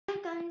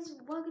guys,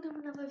 welcome to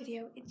another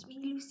video. It's me,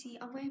 Lucy.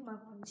 I'm wearing my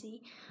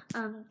onesie.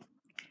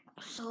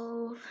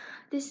 So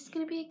this is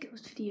gonna be a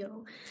ghost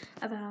video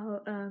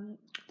about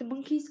the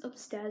monkeys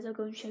upstairs. I'll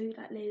go and show you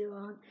that later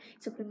on.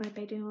 It's up in my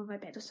bedroom or my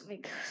bed or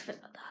something like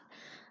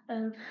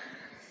that.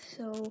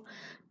 So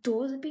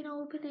doors have been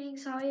opening.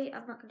 Sorry,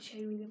 I'm not gonna show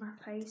you really my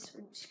face.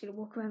 I'm just gonna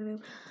walk around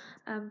the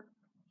room.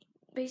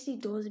 Basically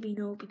doors have been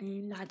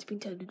opening, lights been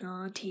turning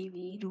on,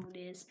 TV, and all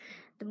this.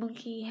 The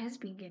monkey has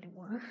been getting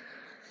worse.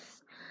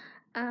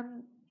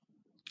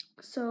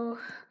 So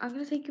I'm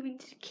gonna take you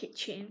into the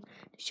kitchen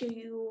to show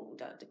you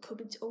that the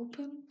cupboard's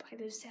open by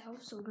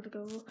themselves. So I'm gonna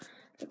go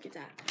look at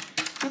that.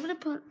 I'm gonna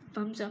put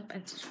thumbs up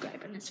and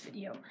subscribe on this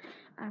video.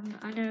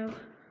 I know.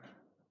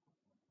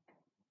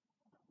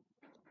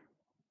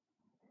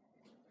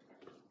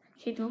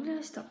 Okay, normally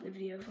I stop the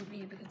video from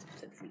here because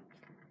of the freak.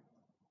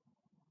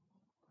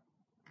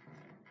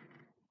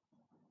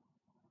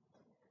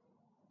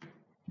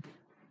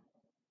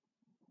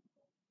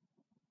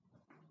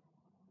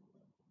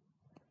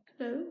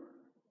 Hello?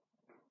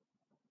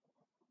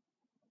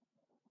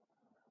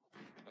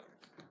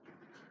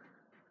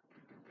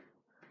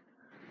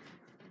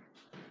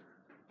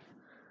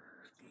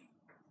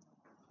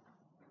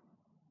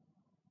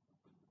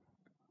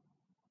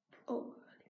 Oh.